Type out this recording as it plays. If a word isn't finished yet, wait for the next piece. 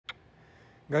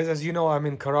Guys, as you know, I'm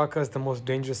in Caracas, the most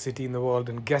dangerous city in the world,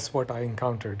 and guess what I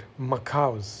encountered?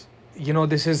 Macaws. You know,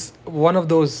 this is one of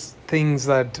those things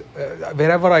that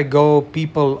wherever I go,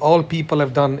 all people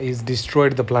have done is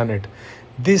destroyed the planet.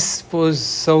 This was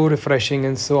so refreshing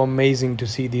and so amazing to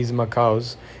see these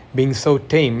macaws being so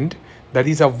tamed, that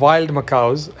these are wild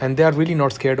macaws and they are really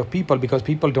not scared of people because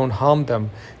people don't harm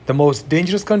them. The most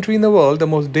dangerous country in the world, the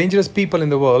most dangerous people in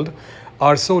the world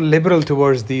are so liberal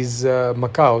towards these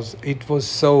macaws. It was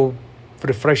so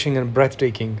refreshing and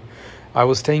breathtaking. I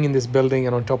was staying in this building,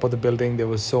 and on top of the building there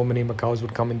was so many macaws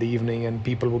would come in the evening and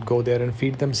people would go there and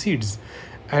feed them seeds.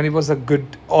 And it was a good,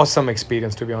 awesome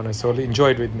experience, to be honest. So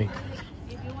enjoy it with me.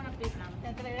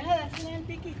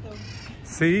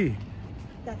 See,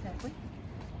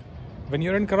 when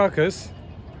you're in Caracas,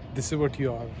 this is what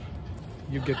you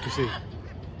get to see.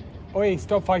 Oh, hey,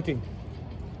 stop fighting.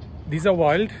 These are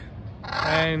wild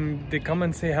and they come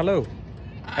and say hello.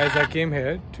 As I came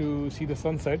here to see the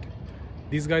sunset,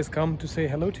 these guys come to say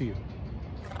hello to you.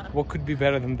 What could be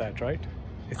better than that, right?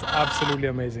 It's absolutely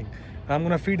amazing. I'm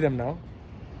gonna feed them now.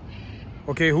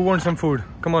 Okay, who wants some food?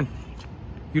 Come on,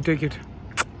 you take it.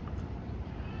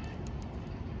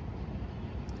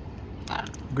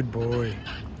 Good boy.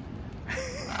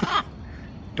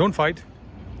 Don't fight.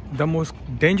 The most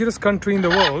dangerous country in the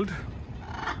world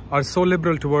are so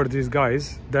liberal towards these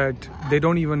guys that they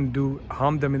don't even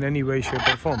harm them in any way, shape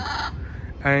or form.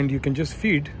 And you can just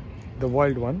feed the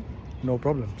wild one, no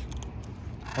problems.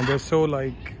 And they're so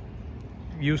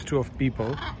used to of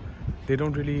people, they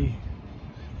don't really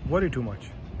worry too much.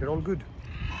 They're all good.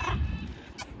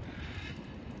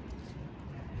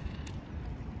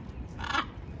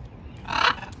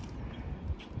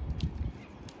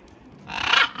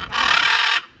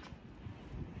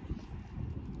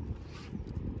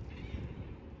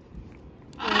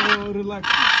 Oh, relax.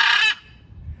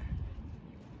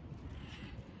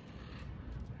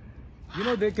 You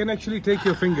know, they can actually take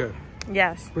your finger.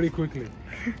 Yes. Pretty quickly.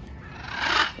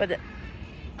 But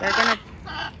they're gonna...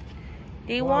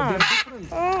 They want.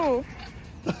 Oh.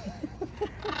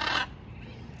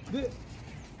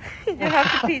 You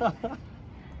have to feed.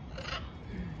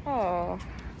 Oh.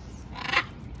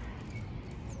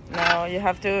 No, you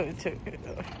have to...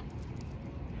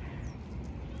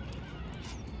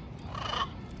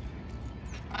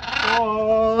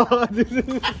 Oh, this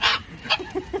is...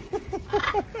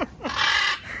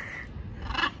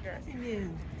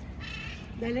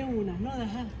 Dale una, no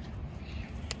deja.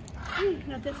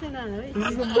 No te hace nada, ¿ves? This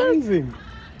is amazing.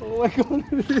 Oh my God.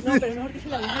 No, pero mejor que se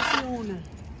la dejes así una.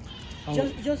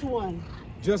 Just one.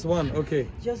 Just one, okay.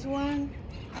 Just one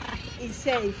is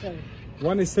safer.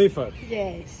 One is safer.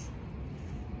 Yes.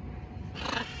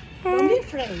 Don't be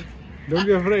afraid. Don't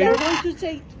be afraid.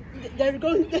 They're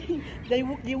going to say,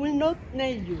 they will not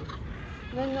nail you.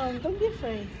 No, don't be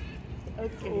afraid.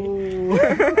 Okay. Oh.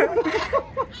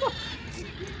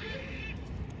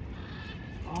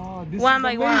 Oh, this One is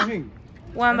by amazing.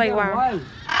 One by one. Wild.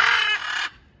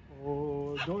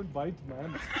 Oh, don't bite,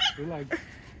 man. Relax.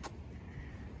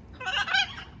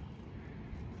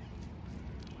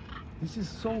 This is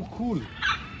so cool.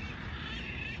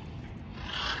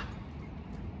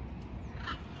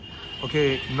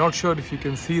 Okay, not sure if you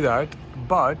can see that,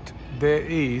 but there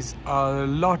is a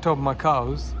lot of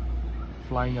macaws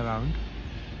flying around,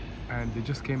 and they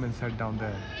just came and sat down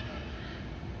there.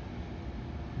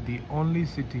 The only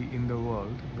city in the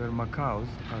world where macaws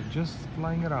are just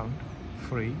flying around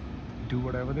free, do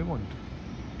whatever they want.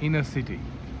 In a city.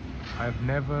 I've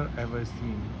never ever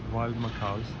seen wild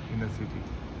macaws in a city.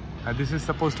 And this is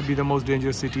supposed to be the most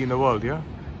dangerous city in the world, yeah?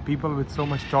 People with so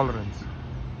much tolerance.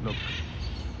 Look,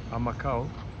 a macaw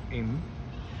in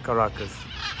Caracas.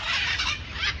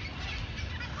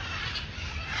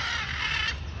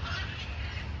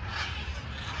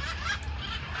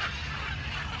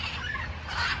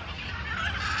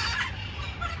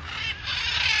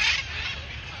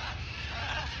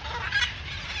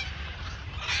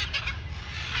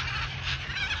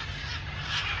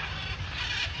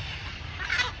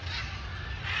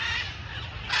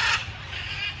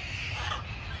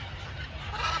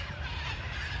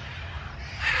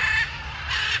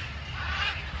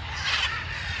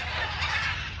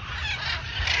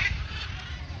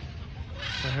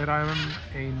 So here I am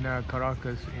in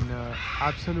Caracas in an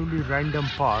absolutely random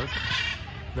park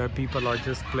where people are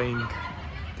just playing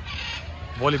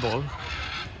volleyball,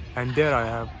 and there I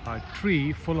have a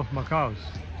tree full of macaws,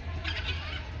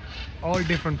 all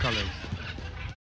different colors.